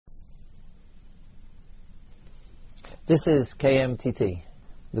This is KMTT.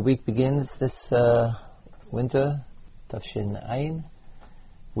 The week begins this winter, Tafshin Ayin,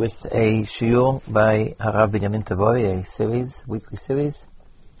 with a shiur by Harav Binyamin Tavori, a weekly series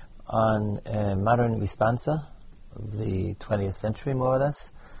on modern responsa of the 20th century, more or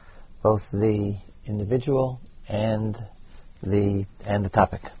less, both the individual and the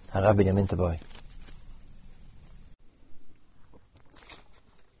topic. Harav Binyamin Tavori.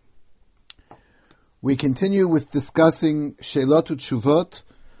 We continue with discussing Sheilot Utshuvot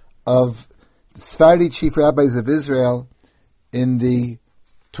of the Sephardi chief rabbis of Israel in the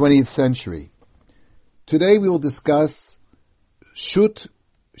 20th century. Today we will discuss Sheilot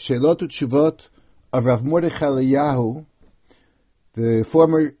Utshuvot of Rav Mordechai Eliyahu, the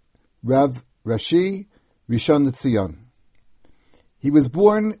former Rav Rashi Rishon LeZion. He was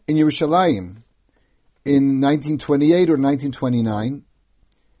born in Yerushalayim in 1928 or 1929,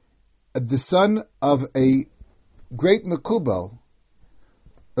 the son of a great Mekubal,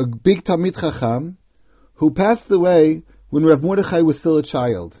 a big Talmid Chacham, who passed away when Rav Mordechai was still a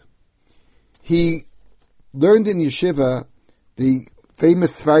child. He learned in yeshiva, the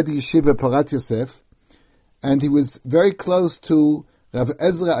famous Sephardi yeshiva Porat Yosef, and he was very close to Rav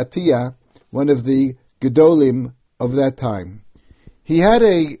Ezra Atiyah, one of the Gedolim of that time. He had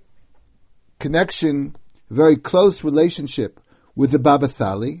a connection, a very close relationship with the Baba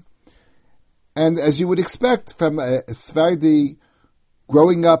Sali, and as you would expect from a Sephardi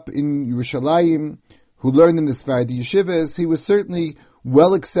growing up in Yerushalayim, who learned in the Sephardi yeshivas, he was certainly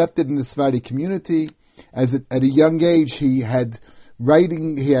well accepted in the Sephardi community. At a young age, he had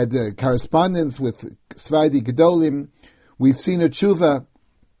correspondence with Sephardi Gedolim. We've seen a tshuva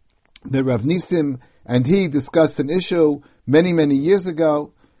that Rav Nisim and he discussed an issue many, many years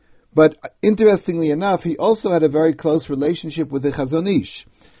ago. But interestingly enough, he also had a very close relationship with the Chazon Ish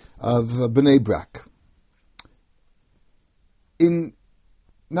of Bnei Brak. In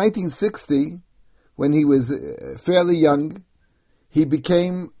 1960, when he was fairly young, he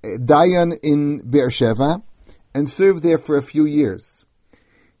became a Dayan in Be'er Sheva and served there for a few years.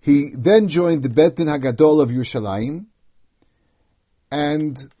 He then joined the Bet Din HaGadol of Yerushalayim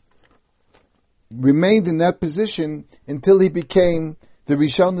and remained in that position until he became the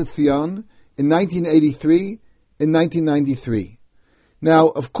Rishon LeZion in 1983 and 1993. Now,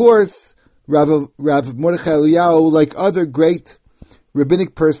 of course, Rav Mordechai Eliyahu, like other great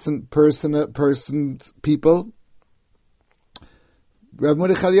rabbinic people, Rav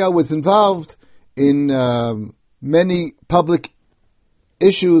Mordechai Eliyahu was involved in many public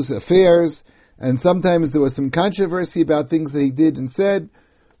issues, affairs, and sometimes there was some controversy about things that he did and said.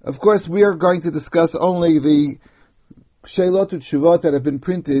 Of course, we are going to discuss only the Sheilot Utshuvot that have been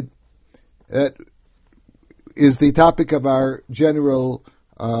printed. Is the topic of our general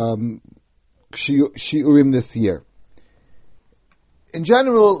shiurim this year. In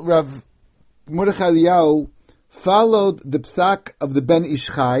general, Rav Mordechai Eliyahu followed the psak of the Ben Ish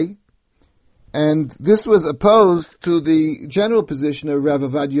Chai, and this was opposed to the general position of Rav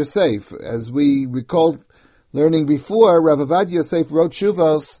Avad Yosef. As we recalled learning before, Rav Avad Yosef wrote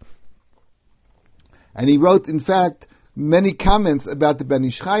shuvos, and he wrote, in fact, many comments about the Ben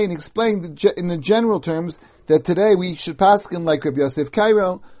Ish Chai and explained in the general terms that today we should paskin like Rabbi Yosef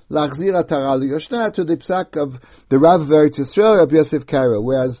Kairo, lachzir atara liyoshna, to the psak of the Rav Eretz Yisrael, Rabbi Yosef Kairo,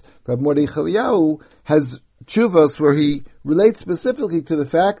 whereas Rav Mordechai Eliyahu has tshuvos where he relates specifically to the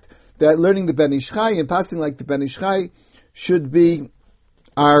fact that learning the Ben Ish Chai and passing like the Ben Ish Chai should be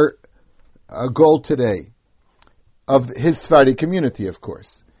our goal today, of his Sephardi community, of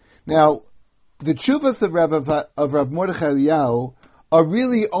course. Now, the tshuvos of Rav Mordechai Eliyahu are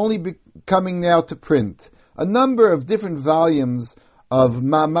really only coming now to print. A number of different volumes of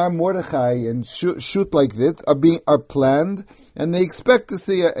Ma'amar Mordechai and shoot like this are planned, and they expect to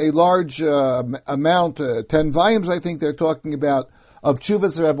see a large amount, 10 volumes I think they're talking about, of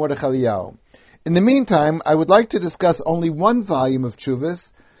tshuvos of Rav Mordechai Eliyahu. In the meantime, I would like to discuss only one volume of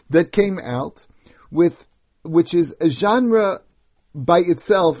tshuvos that came out, which is a genre by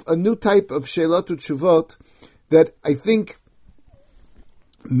itself, a new type of Sheilot Utshuvot that I think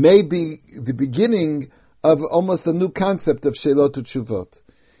may be the beginning of almost a new concept of Sheilot Utshuvot.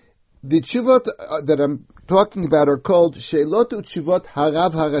 The Tshuvot that I'm talking about are called Sheilot Utshuvot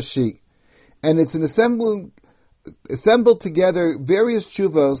Harav Harashi, and it's an assembled together various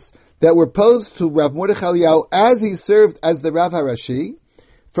Tshuvos that were posed to Rav Mordechai Eliyahu as he served as the Rav Harashi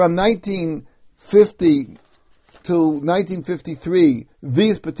from 1950 to 1953.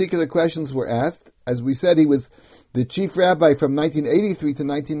 These particular questions were asked. As we said, he was the chief rabbi from 1983 to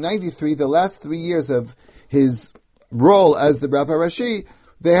 1993, the last 3 years of his role as the Rav Harashi.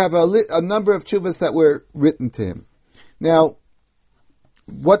 They have a number of tshuvas that were written to him. Now,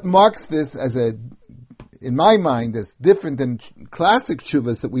 what marks this as in my mind, as different than classic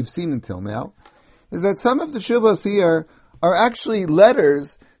tshuvas that we've seen until now, is that some of the tshuvas here are actually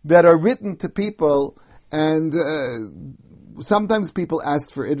letters that are written to people, and sometimes people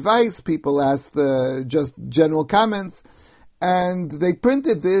ask for advice, people ask just general comments, and they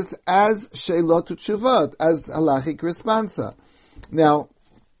printed this as Sheilot Tshuvot, as halachic responsa. Now,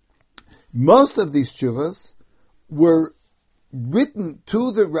 most of these tshuvas were written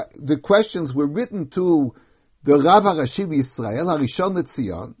to the questions were written to the Rav HaRashi Yisrael, Harishon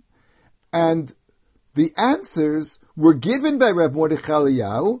LeTzion, and the answers were given by Rav Mordechai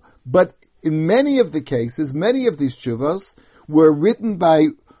Eliyahu, but in many of the cases, many of these tshuvos were written by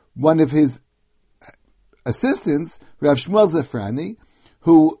one of his assistants, Rav Shmuel Zefrani,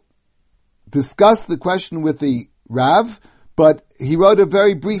 who discussed the question with the Rav, but he wrote a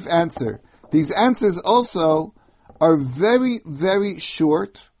very brief answer. These answers also are very, very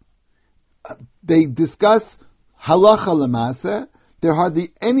short. They discuss halacha lemasa. There are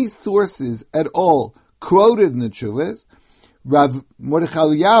hardly any sources at all quoted in the tshuvas. Rav Mordechai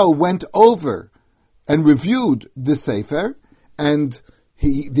Eliyahu went over and reviewed the sefer, and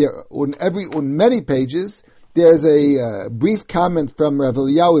on many pages there's a brief comment from Rav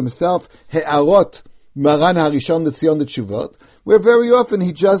Eliyahu himself, He'arot Maran Harishon LeTzion Tshuvot, where very often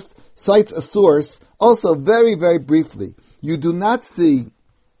he just cites a source, also very, very briefly. You do not see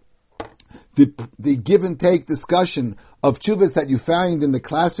the give and take discussion of tshuvas that you find in the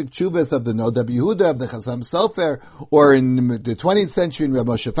classic tshuvas of the Noda B'Yehuda, of the Chasam Sofer, or in the 20th century in Rav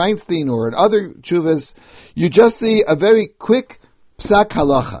Moshe Feinstein, or in other tshuvas. You just see a very quick psak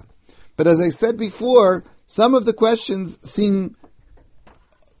halacha. But as I said before, some of the questions seem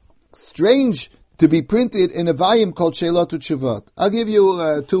strange to be printed in a volume called Sheilot Tshuvot. I'll give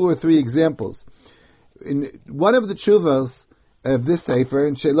you 2 or 3 examples. In one of the tshuvas of this sefer,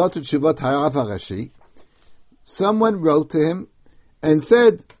 in Sheilot Tshuvot Harav HaRashi, someone wrote to him and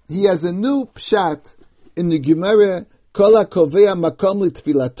said he has a new pshat in the Gemara, Kol HaKovea Makom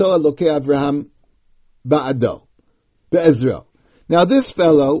L'Tfilato Elokei Avraham Ba'ado, Be'ezro. Now this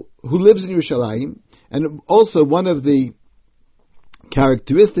fellow, who lives in Yerushalayim, and also one of the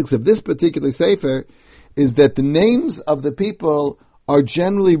characteristics of this particular sefer is that the names of the people are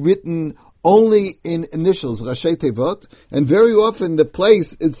generally written only in initials, Rashi Tevot, and very often the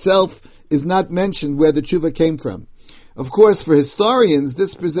place itself is not mentioned where the tshuva came from. Of course, for historians,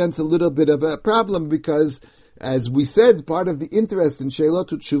 this presents a little bit of a problem because, as we said, part of the interest in Sheilot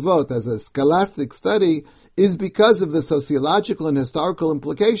Tshuvot as a scholastic study is because of the sociological and historical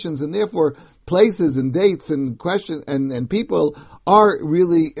implications, and therefore places and dates and questions and people are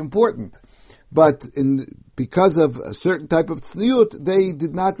really important. But because of a certain type of tzniut, they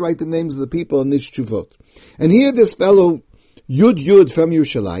did not write the names of the people in this tshuvot. And here this fellow, Yud from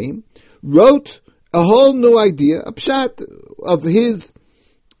Yerushalayim, wrote a whole new idea, a pshat of his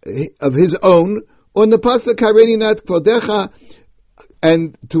own, on the pasuk Hareini Nat Kvodecha,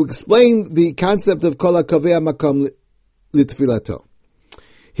 and to explain the concept of Kol HaKovea Makom L'Tfilato.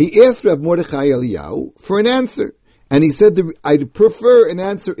 He asked Rav Mordechai Eliyahu for an answer, and he said, I'd prefer an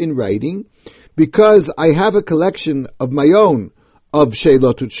answer in writing, because I have a collection of my own of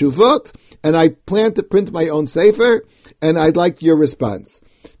Sheilot Tshuvot, and I plan to print my own sefer, and I'd like your response.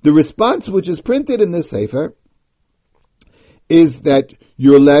 The response which is printed in this sefer is that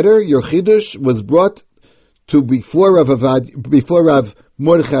your letter, your chidush, was brought to before Rav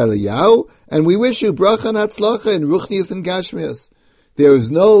Mordechai Eliyahu, and we wish you bracha and hatzlacha in ruchnius and gashmius. They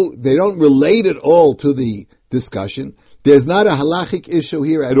don't relate at all to the discussion. There's not a halachic issue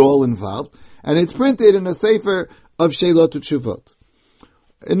here at all involved, and it's printed in a sefer of Sheilot Tshuvot.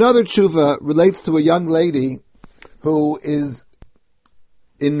 Another tshuva relates to a young lady who is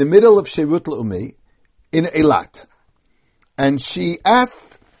in the middle of Shirut Le'umi in Eilat, and she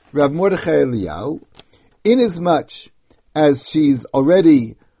asked Rav Mordechai Eliyahu, inasmuch as she's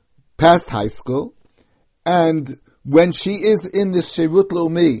already past high school, and when she is in this Shirut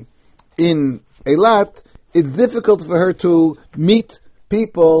Le'umi in Eilat, it's difficult for her to meet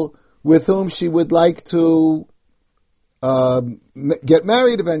people with whom she would like to get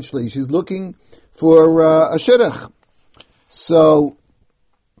married eventually. She's looking for a shidduch. So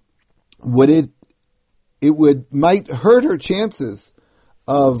might hurt her chances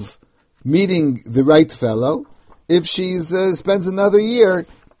of meeting the right fellow if she spends another year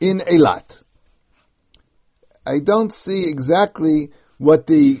in Eilat. I don't see exactly what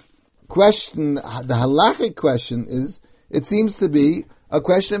the question, the halachic question is. It seems to be a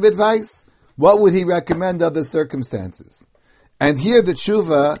question of advice. What would he recommend other circumstances? And here the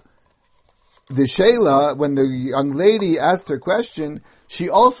tshuva the Sheila, when the young lady asked her question, she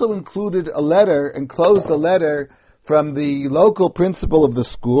also included a letter, enclosed a letter from the local principal of the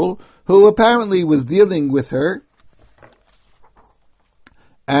school, who apparently was dealing with her,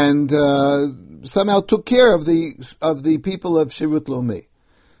 and somehow took care of the people of Shirut Leumi.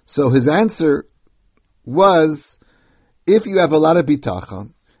 So his answer was, if you have a lot of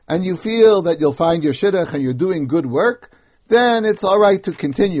bitachon, and you feel that you'll find your shidduch and you're doing good work, then it's all right to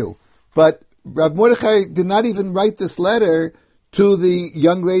continue. But Rav Mordechai did not even write this letter to the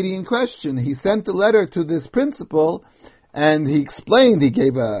young lady in question. He sent the letter to this principal, and he explained, he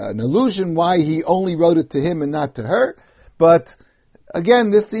gave an allusion why he only wrote it to him and not to her. But again,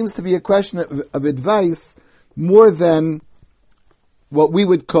 this seems to be a question of advice more than what we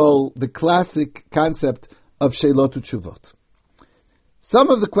would call the classic concept of Sheilot Utshuvot. Some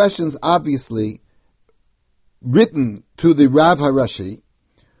of the questions, obviously, written to the Rav Harashi,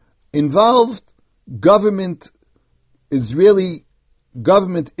 involved Israeli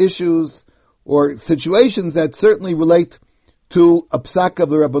government issues or situations that certainly relate to a psak of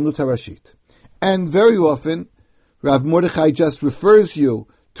the Rabbanut Harashit. And very often, Rav Mordechai just refers you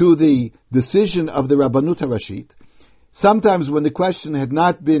to the decision of the Rabbanut Harashit. Sometimes when the question had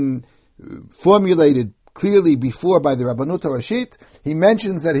not been formulated clearly before by the Rabbanut Harashit, he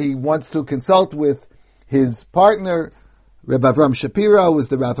mentions that he wants to consult with his partner, Reb Avram Shapira, who was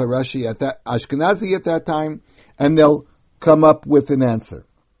the Rav Harashi at that Ashkenazi at that time, and they'll come up with an answer.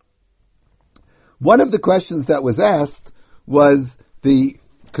 One of the questions that was asked was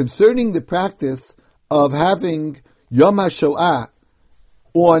concerning the practice of having Yom HaShoah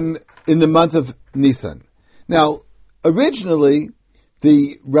in the month of Nisan. Now, originally,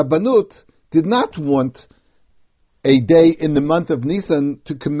 the Rabbanut did not want a day in the month of Nisan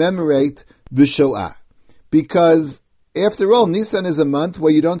to commemorate the Shoah, because after all, Nisan is a month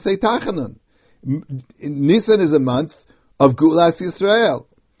where you don't say Tachanun. Nisan is a month of Gulas Yisrael.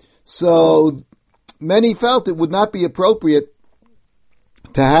 So many felt it would not be appropriate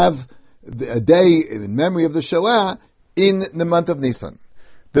to have a day in memory of the Shoah in the month of Nisan.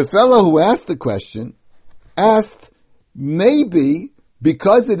 The fellow who asked the question asked, maybe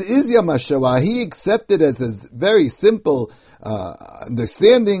because it is Yom HaShoah, he accepted as a very simple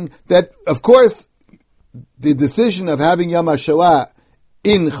understanding that, of course, the decision of having Yom HaShoah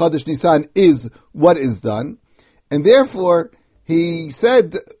in Chodesh Nisan is what is done, and therefore he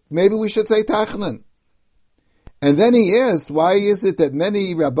said, maybe we should say Tachanun. And then he asked, why is it that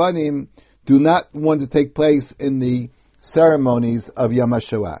many Rabbanim do not want to take place in the ceremonies of Yom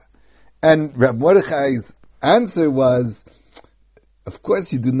HaShoah? And Reb Mordechai's answer was, of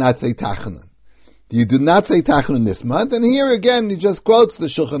course you do not say Tachanun. You do not say Tachanun this month, and here again he just quotes the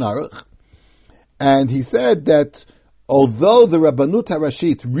Shulchan Aruch. And he said that although the Rabbanut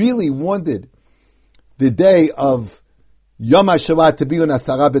Harashit really wanted the day of Yom HaShoah to be on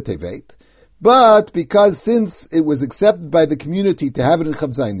Asara B'Tevet, but because since it was accepted by the community to have it in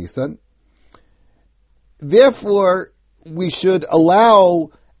Chav Zayin Nisan, therefore we should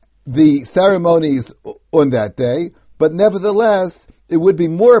allow the ceremonies on that day, but nevertheless it would be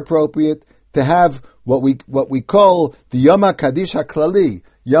more appropriate to have what we call the Yom HaKadish HaKlali,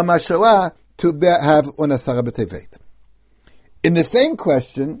 Yom HaShoah, to have on Asara B'Tevet. In the same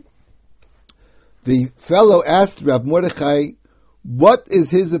question, the fellow asked Rav Mordechai, what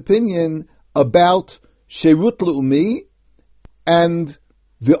is his opinion about Shirut Leumi and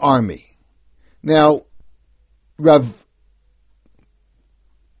the army? Now, Rav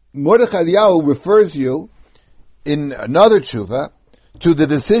Mordechai Eliyahu refers you in another tshuva to the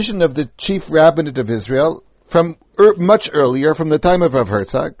decision of the chief rabbinate of Israel from much earlier, from the time of Rav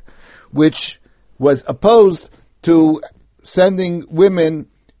Herzog, which was opposed to sending women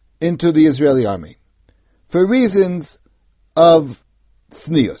into the Israeli army for reasons of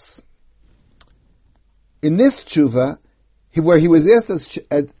tznius. In this tshuva, where he was asked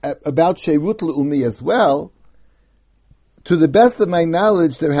about Shirut Leumi as well, to the best of my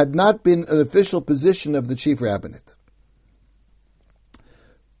knowledge, there had not been an official position of the chief rabbinate.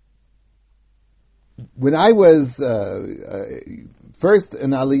 When I was when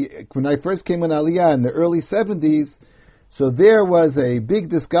I first came on Aliyah in the early 70s, so there was a big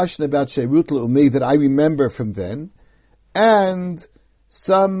discussion about Shirut Leumi that I remember from then, and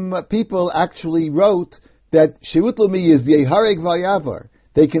some people actually wrote that Shirut Leumi is Yehareg Vayavar.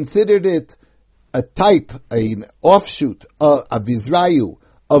 They considered it a type, an offshoot, a Vizrayu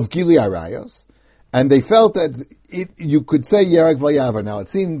of Gili Arayos, and they felt that you could say Yerag Vayavar. Now, it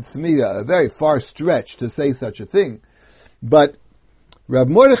seems to me a very far stretch to say such a thing, but Rav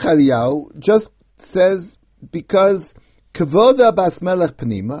Mordechai Eliyahu just says, because Kavoda Bas Melech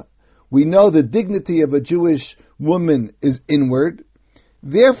Pnima, We know the dignity of a Jewish woman is inward.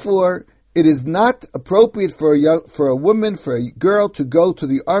 Therefore, it is not appropriate for a woman, for a girl to go to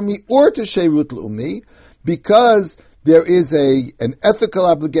the army or to Sheirut Le'umi, because there is an ethical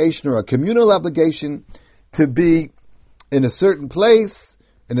obligation or a communal obligation to be in a certain place,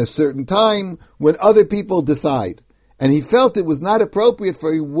 in a certain time, when other people decide. And he felt it was not appropriate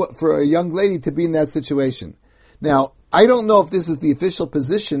for a young lady to be in that situation. Now, I don't know if this is the official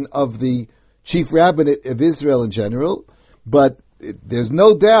position of the chief rabbinate of Israel in general, but there's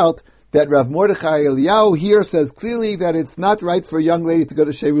no doubt that Rav Mordechai Eliyahu here says clearly that it's not right for a young lady to go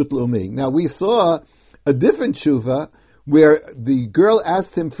to Sheirut Le'umi. Now, we saw a different tshuva where the girl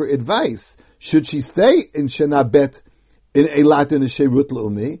asked him for advice. Should she stay in Shana Bet in Eilat in a Sheirut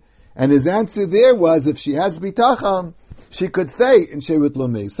Le'umi? And his answer there was, if she has bitachon, she could stay in Sheirut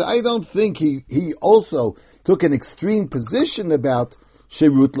Le'umi. So I don't think he also took an extreme position about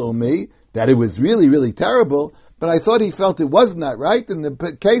Sheirut Le'umi, that it was really, really terrible, but I thought he felt it was not right. In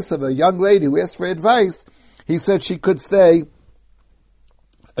the case of a young lady who asked for advice, he said she could stay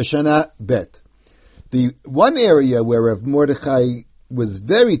a Shana Bet. The one area where Rav Mordechai was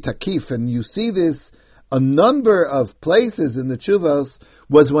very takif, and you see this a number of places in the Tshuvos,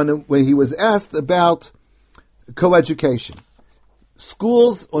 was when he was asked about coeducation.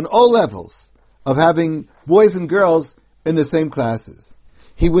 Schools on all levels of having boys and girls in the same classes.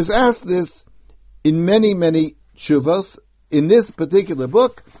 He was asked this in many, many Tshuvos. In this particular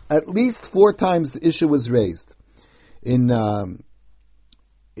book, at least 4 times the issue was raised. In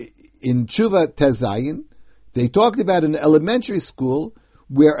Tshuva Tezayin, they talked about an elementary school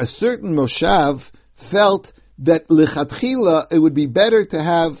where a certain moshav felt that lichatchila it would be better to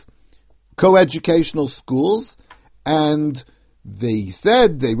have coeducational schools, and they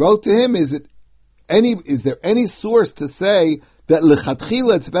wrote to him, is there any source to say that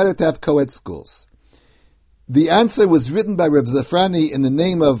lichatchila it's better to have coed schools? The answer was written by Rav Zafrani in the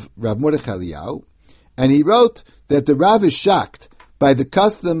name of Rav Mordechai Eliyahu, and he wrote that the Rav is shocked by the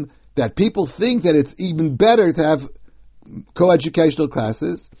custom that people think that it's even better to have coeducational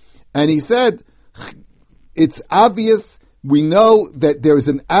classes, and he said, it's obvious, we know that there is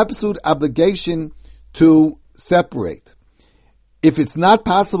an absolute obligation to separate. If it's not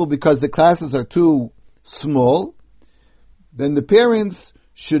possible because the classes are too small, then the parents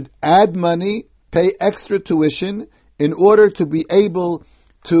should add money, pay extra tuition in order to be able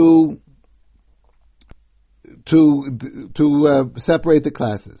to separate the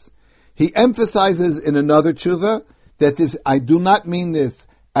classes. He emphasizes in another tshuva that this, I do not mean this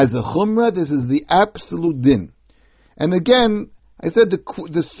as a chumrah, this is the absolute din. And again, I said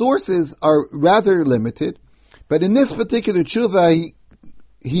the sources are rather limited, but in this particular tshuva,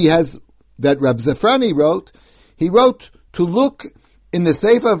 he has, that Rav Zafrani wrote, he wrote to look in the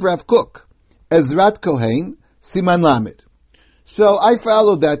Sefer of Rav Kook, Ezrat Kohen, Siman Lamed. So I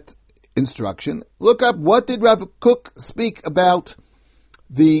followed that instruction. Look up, what did Rav Kook speak about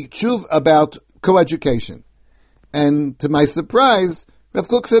the tshuva, about coeducation? And to my surprise, Rav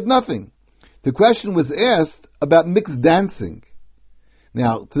Kook said nothing. The question was asked about mixed dancing.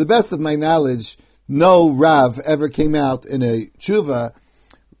 Now, to the best of my knowledge, no Rav ever came out in a tshuva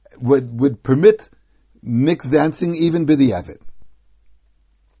would permit mixed dancing, even b'diavad.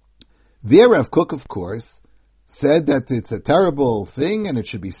 There, Rav Kook, of course, said that it's a terrible thing and it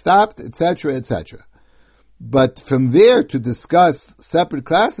should be stopped, etc., etc. But from there to discuss separate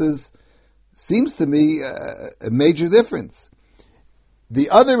classes seems to me a major difference. The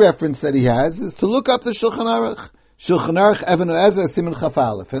other reference that he has is to look up the Shulchan Aruch. Shulchan Aruch Even HaEzer Siman Chaf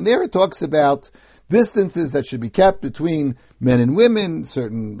Aleph. And there it talks about distances that should be kept between men and women,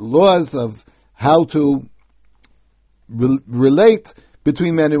 certain laws of how to relate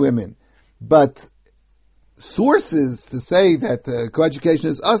between men and women. But sources to say that coeducation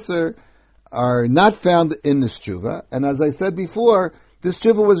is usher are not found in this tshuva. And as I said before, this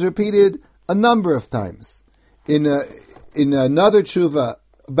tshuva was repeated a number of times. In another tshuva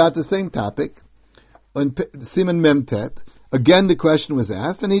about the same topic, on Siman Memtet, again the question was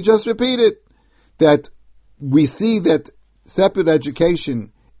asked, and he just repeated that we see that separate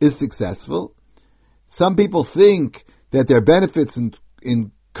education is successful. Some people think that there are benefits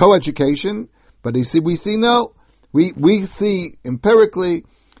in coeducation, but we see no. We see empirically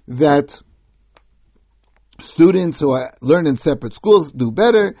that students who learn in separate schools do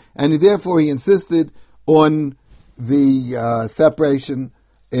better, and therefore he insisted on the separation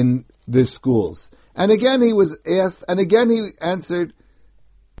in the schools. And again he was asked, and again he answered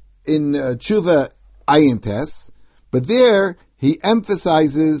in Tshuva Ayin Tes, but there he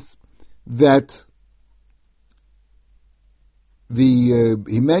emphasizes that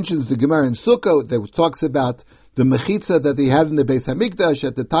he mentions the Gemara in Sukkot that talks about the mechitza that they had in the Beis Hamikdash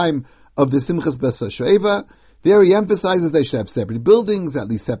at the time of the Simchas Bas Shoeva. There he emphasizes they should have separate buildings, at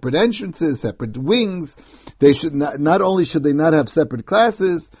least separate entrances, separate wings. They should not only should they not have separate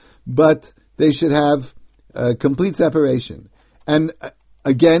classes, but they should have complete separation. And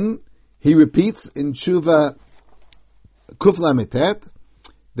again, he repeats in Tshuva Kuf Lametet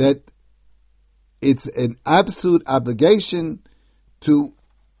that it's an absolute obligation to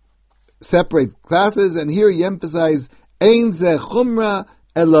separate classes, and here he emphasizes Ein ze chumra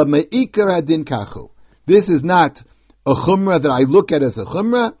ela meikar hadin kachu. This is not a chumrah that I look at as a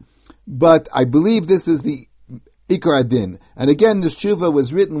chumrah, but I believe this is the ikar hadin. And again, this tshuva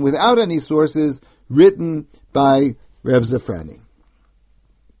was written without any sources, written by Rev Zafrani.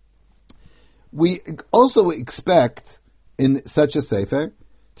 We also expect in such a sefer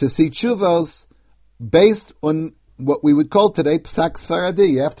to see tshuvos based on what we would call today Psak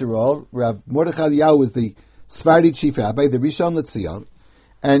Sfaradi. After all, Rav Mordechai Eliyahu was the Sephardi chief rabbi, the Rishon LeZion,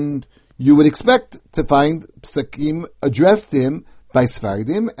 and you would expect to find psakim addressed to him by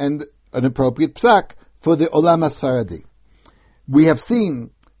Sfaradim and an appropriate psak for the Olam HaSfaradi. We have seen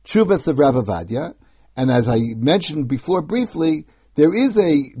Tshuvas of Rav Avadia, and as I mentioned before briefly, there is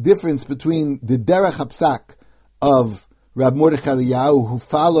a difference between the Derech HaPsak of Rav Mordechai Eliyahu, who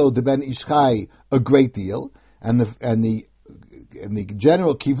followed the Ben Ish Chai a great deal, and the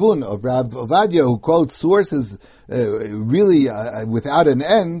general kivun of Rav Avadia, who quotes sources really without an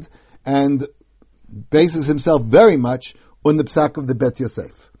end, and bases himself very much on the psak of the Bet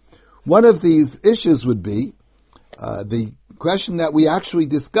Yosef. One of these issues would be the question that we actually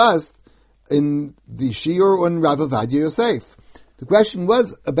discussed in the Shiur on Rav Avadia Yosef. The question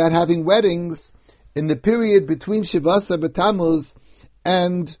was about having weddings in the period between Shivasa B'Tammuz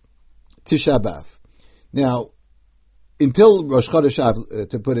and Tisha B'Av. Now, until Rosh Chodesh Av,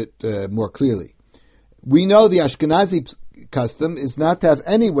 to put it more clearly, we know the Ashkenazi custom is not to have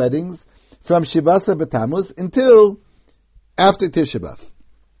any weddings from Shivasa B'Tammuz until after Tisha B'Av.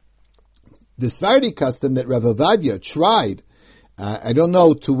 The Sephardi custom that Rav Avadia tried, I don't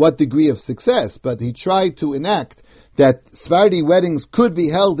know to what degree of success, but he tried to enact that Sephardi weddings could be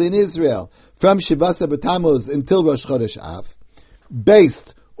held in Israel from Shivasa B'Tammuz until Rosh Chodesh Av,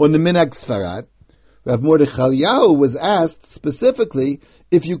 based on the Minhag Sfarad. Rav Mordechai Eliyahu was asked specifically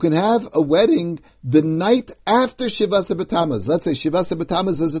if you can have a wedding the night after Shivasa B'Tammuz. Let's say Shivasa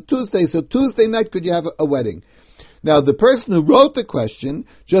B'Tammuz is a Tuesday, so Tuesday night could you have a wedding? Now, the person who wrote the question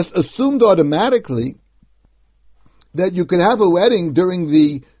just assumed automatically that you could have a wedding during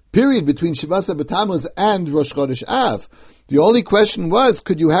the period between Shivasa B'Tammuz and Rosh Chodesh Av. The only question was,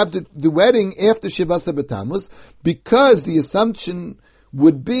 could you have the wedding after Shivasa B'Tammuz? Because the assumption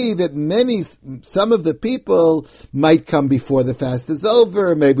would be that some of the people might come before the fast is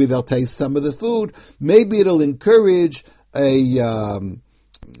over. Maybe they'll taste some of the food. Maybe it'll encourage a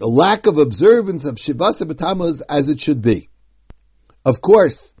lack of observance of Shivasa B'Tammuz as it should be. Of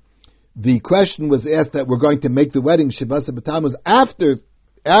course, the question was asked that we're going to make the wedding Shivasa B'Tammuz after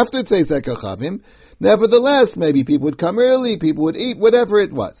Tzeisak HaChavim. Nevertheless, maybe people would come early, people would eat, whatever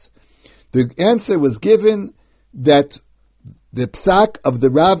it was. The answer was given that the psak of the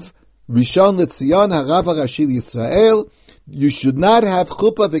Rav Rishon LeZion, Harav HaRashi Yisrael, you should not have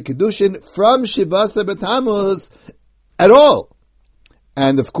chuppah v'kedushin from Shivasa B'Tammuz at all.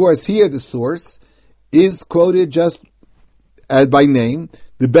 And of course, here the source is quoted just by name,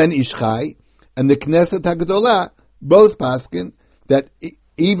 the Ben Ish Chai and the Knesset HaGedolah, both paskin, that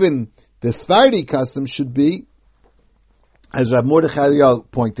even the Sephardi custom should be, as Rav Mordechai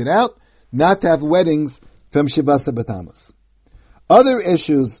Eliyahu pointed out, not to have weddings from Shivasa B'Tammuz. Other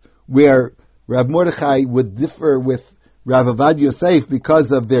issues where Rav Mordechai would differ with Rav Avadia Yosef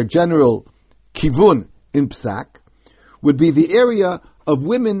because of their general kivun in psak would be the area of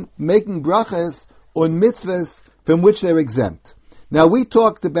women making brachas on mitzvahs from which they're exempt. Now, we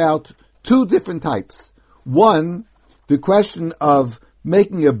talked about two different types. One, the question of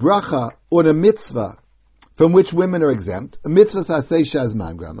making a bracha on a mitzvah from which women are exempt, a mitzvah saseh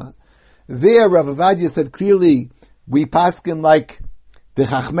shazman grama. There, Rav Avadia said clearly, we paskin like the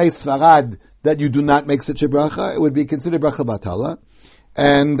Chachmei Sfarad that you do not make such a bracha. It would be considered bracha batala.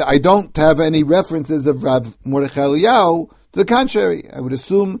 And I don't have any references of Rav Mordechai Eliyahu to the contrary. I would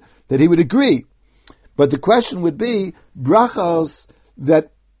assume that he would agree. But the question would be brachos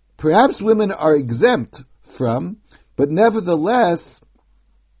that perhaps women are exempt from, but nevertheless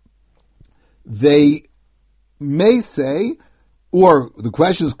they may say, or the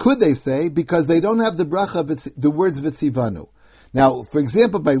question is, could they say, because they don't have the bracha of the words Vitzivanu. Now, for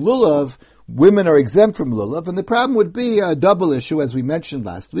example, by Lulav, women are exempt from lulav, and the problem would be a double issue, as we mentioned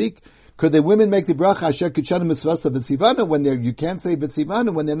last week. Could the women make the bracha asher kitshana mitzvasa v'tzivana when you can't say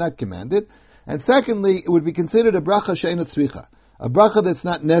v'tzivana when they're not commanded? And secondly, it would be considered a bracha she'ena tzricha, a bracha that's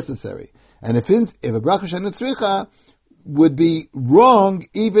not necessary. And if a bracha she'ena tzricha would be wrong,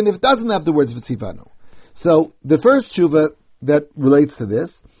 even if it doesn't have the words v'tzivanu. So the first tshuva that relates to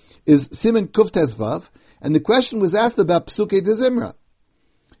this is Siman Kuf Tes Vav, and the question was asked about Psukei de Zimra.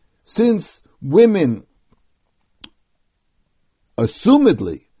 Since women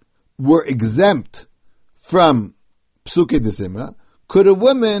assumedly were exempt from Psukei de Zimra, could a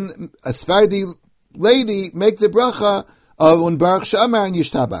woman, a Sephardi lady, make the bracha of Un Baruch She'amar and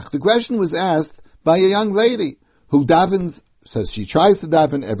Yishtabach? The question was asked by a young lady who davens, says she tries to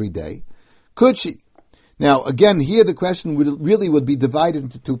daven every day. Could she? Now, again, here the question would be divided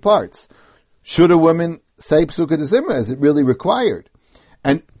into two parts. Should a woman say Psukei de Zimra? Is it really required?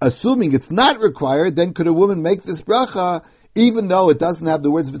 And assuming it's not required, then could a woman make this bracha, even though it doesn't have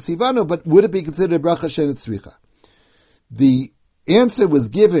the words v'tzivanu, but would it be considered a bracha she'ena tzricha? The answer was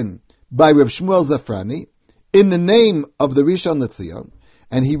given by Reb Shmuel Zafrani in the name of the Rishon LeZion,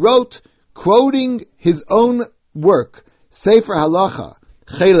 and he wrote, quoting his own work, Sefer Halacha,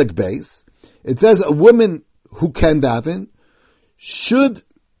 Chelek Beis. It says a woman who can daven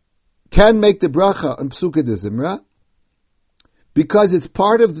can make the bracha on Psukei de Zimra because it's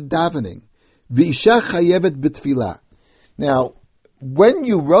part of the davening. V'isha chayevet b'tfilah. Now, when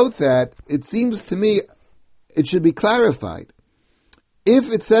you wrote that, it seems to me it should be clarified.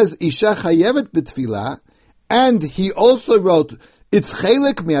 If it says Isha chayevet b'tfilah, and he also wrote it's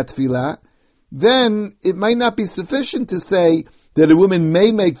chelek me'atfilah, then it might not be sufficient to say that a woman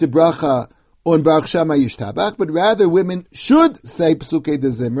may make the bracha on Baruch She'amar Yishtabach, but rather women should say Psukei de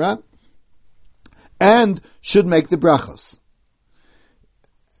Zimra and should make the brachos.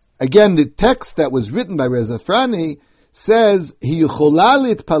 Again, the text that was written by Reb Zafrani says Hi yichola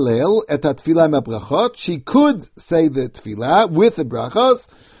litpalel et hatfilah me'brachot. She could say the tfilah with the brachos.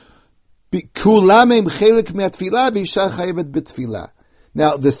 Kulam im chelek me'atfilah v'isha chayevet b'tfilah.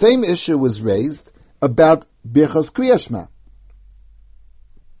 Now, the same issue was raised about Birchos Kriyas Shema.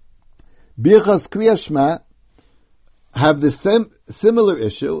 Birchos Kriyas Shema have the same similar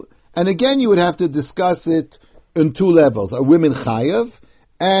issue, and again you would have to discuss it in two levels. Are women chayav?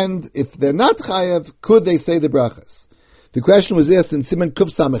 And if they're not chayav, could they say the brachas? The question was asked in Siman Kuf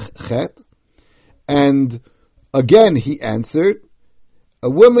Samech Chet, and again he answered, a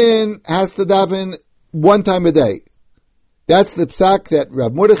woman has to daven one time a day. That's the psak that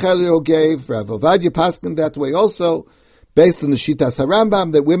Rav Mordechai Eliyahu gave, Rav Ovadia Paskin that way also, based on the Shitas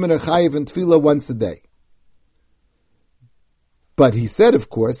HaRambam, that women are chayiv in tefillah once a day. But he said, of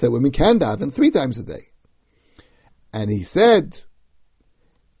course, that women can daven 3 times a day. And he said,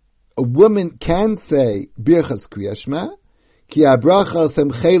 a woman can say Birchas Kriyas Shema, ki habrachos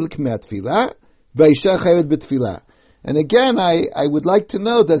hem chelik me'atfilah, v'isha chayevet b'tfilah. And again, I would like to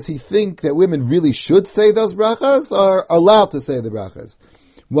know, does he think that women really should say those brachas or are allowed to say the brachas?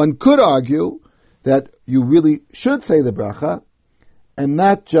 One could argue that you really should say the bracha and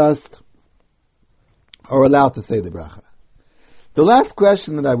not just are allowed to say the bracha. The last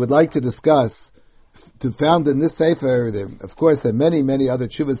question that I would like to discuss, found in this sefer, of course there are many, many other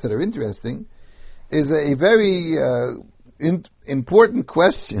tshuvas that are interesting, is a very important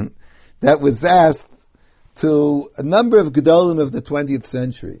question that was asked to a number of Gedolim of the 20th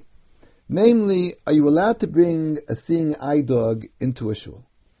century. Namely, are you allowed to bring a seeing eye dog into a shul?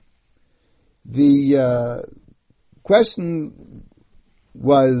 The question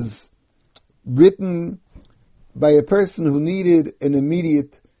was written by a person who needed an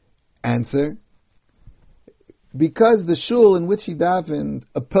immediate answer because the shul in which he davened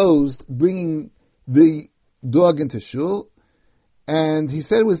opposed bringing the dog into shul, and he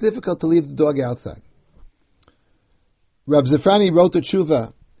said it was difficult to leave the dog outside. Rav Zafrani wrote a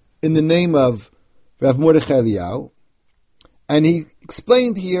tshuva in the name of Rav Mordechai Eliyahu, and he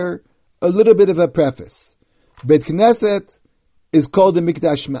explained here a little bit of a preface. Beit Knesset is called the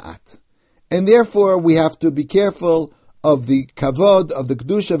Mikdash Ma'at, and therefore we have to be careful of the kavod, of the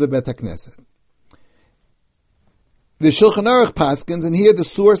kedusha of the Beit Knesset. The Shulchan Aruch paskins, and here the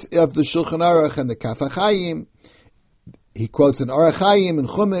source of the Shulchan Aruch and the Kaf HaChaim, he quotes an Aruch Chaim in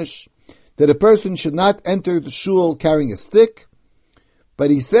Chumash, that a person should not enter the shul carrying a stick,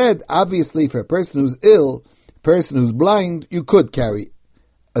 but he said, obviously for a person who's ill, a person who's blind, you could carry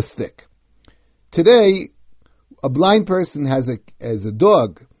a stick. Today, a blind person has a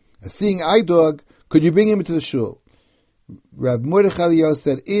dog, a seeing eye dog, could you bring him into the shul? Rav Mordechai Eliyahu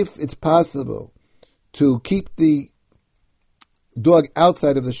said, if it's possible to keep the dog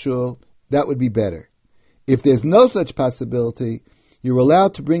outside of the shul, that would be better. If there's no such possibility, you're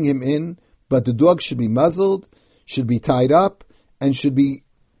allowed to bring him in, but the dog should be muzzled, should be tied up, and should be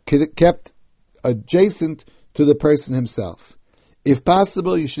kept adjacent to the person himself. If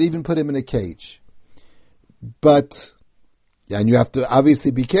possible, you should even put him in a cage. And you have to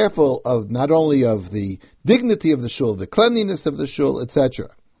obviously be careful of not only of the dignity of the shul, the cleanliness of the shul, etc.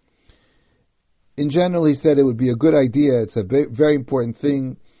 In general, he said it would be a good idea, it's a very, very important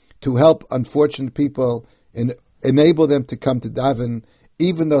thing, to help unfortunate people and enable them to come to daven,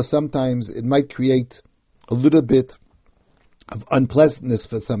 even though sometimes it might create a little bit of unpleasantness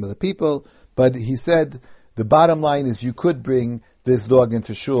for some of the people. But he said the bottom line is you could bring this dog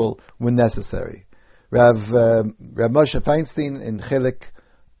into shul when necessary. Rav Moshe Feinstein in Chelik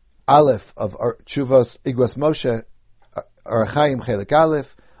Aleph of Tshuvos Igros Moshe, Archaim Chelik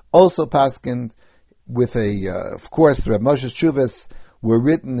Aleph, also paskened with of course, Rav Moshe's Tshuvos were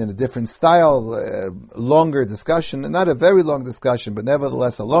written in a different style, longer discussion, not a very long discussion, but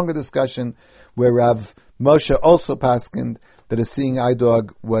nevertheless a longer discussion, where Rav Moshe also paskened that a seeing eye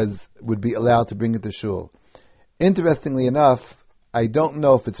dog would be allowed to bring it to shul. Interestingly enough, I don't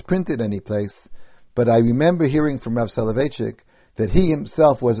know if it's printed any place, but I remember hearing from Rav Soloveitchik that he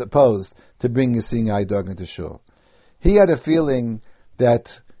himself was opposed to bringing a seeing eye dog into shul. He had a feeling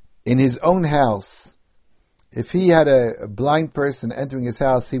that in his own house, if he had a blind person entering his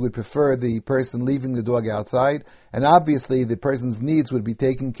house, he would prefer the person leaving the dog outside, and obviously the person's needs would be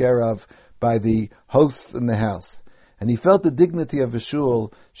taken care of by the hosts in the house. And he felt the dignity of a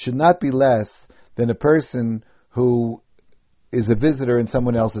shul should not be less than a person who is a visitor in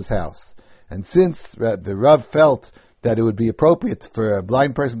someone else's house. And since the Rav felt that it would be appropriate for a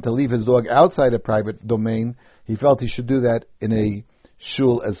blind person to leave his dog outside a private domain, he felt he should do that in a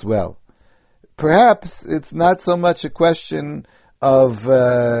shul as well. Perhaps it's not so much a question of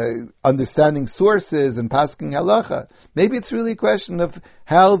understanding sources and pasking halacha. Maybe it's really a question of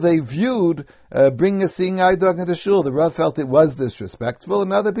how they viewed bringing a seeing eye dog into shul. The Rav felt it was disrespectful,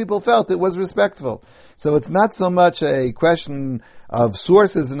 and other people felt it was respectful. So it's not so much a question of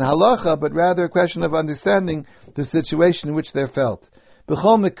sources and halacha, but rather a question of understanding the situation in which they're felt.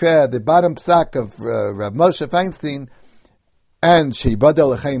 B'chol Mikra, the bottom psak of Rav Moshe Feinstein and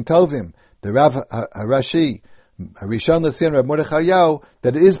Sheibadel L'chaim Tovim, the Rav Harashi, Rishon L'Tzion Rav Mordechai Eliyahu,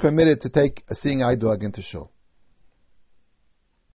 that it is permitted to take a seeing eye dog into shul.